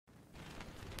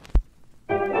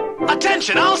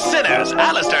Attention all sinners,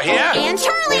 Alistair here. And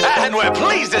Charlie. And we're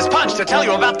pleased as punch to tell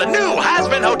you about the new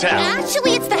Has-Been Hotel.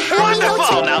 Actually, it's the Happy Wonderful,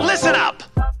 Hotel. now listen up.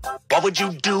 What would you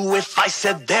do if I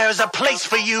said there's a place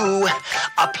for you?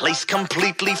 A place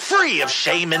completely free of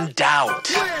shame and doubt.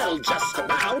 Well, just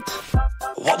about.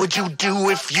 What would you do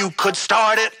if you could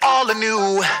start it all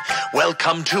anew? Well,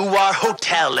 come to our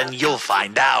hotel and you'll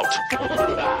find out.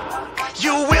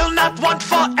 You will not want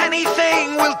for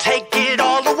anything, we'll take it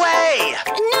all away.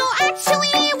 No,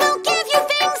 actually, we'll give you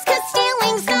things, cause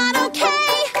stealing's not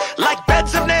okay. Like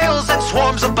beds of nails and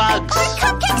swarms of bugs. Or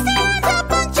cupcakes and a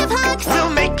bunch of hugs. We'll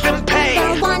make them pay.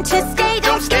 They'll want to stay,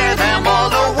 Don't scare them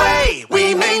all away.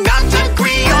 We may not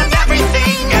agree on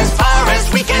everything as far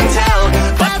as we can tell,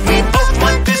 but we both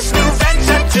want this new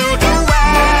venture to do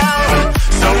well.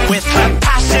 So with her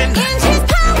passion and his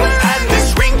power and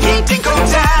this rinky-dink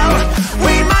hotel,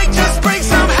 we might just bring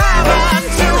some heaven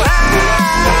to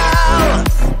hell.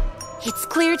 It's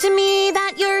clear to me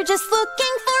that you're just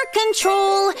looking for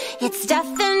control. It's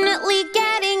definitely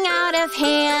getting out of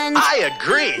hand. I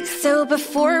agree. So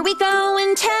before we go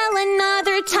and tell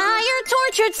another tired,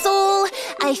 tortured soul,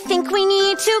 I think we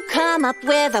need to come up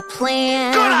with a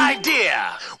plan. Good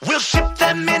idea. We'll ship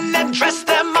them in and dress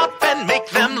them up and make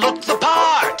them look the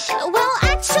part. Well,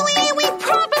 actually, we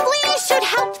probably should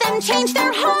help them change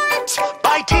their heart.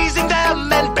 By teasing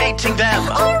them and baiting them.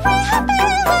 Or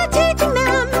rehabilitating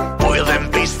them. Boil them,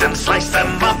 baste them, slice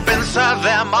them up and serve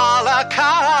them a la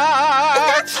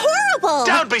carte. That's horrible.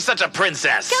 Don't be such a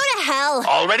princess. Go to hell.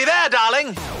 Already there,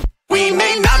 darling. We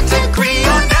may not agree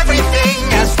on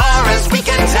everything as far as we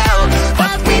can tell,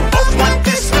 but we both want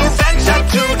this new venture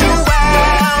to do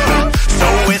well. So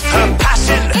with her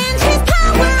passion And his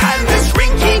power and this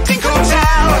rinky-dink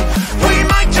hotel, we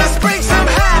might just bring some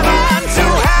heaven to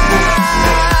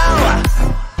hell.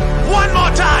 One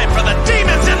more time for the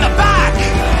demons in the back.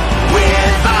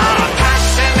 With our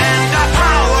passion and our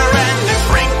power and this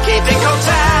rinky-dink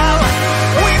hotel,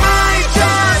 we might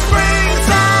just bring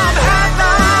some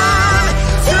heaven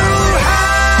to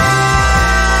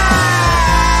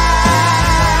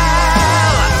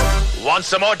hell. Want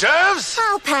some hors d'oeuvres?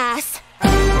 I'll pass.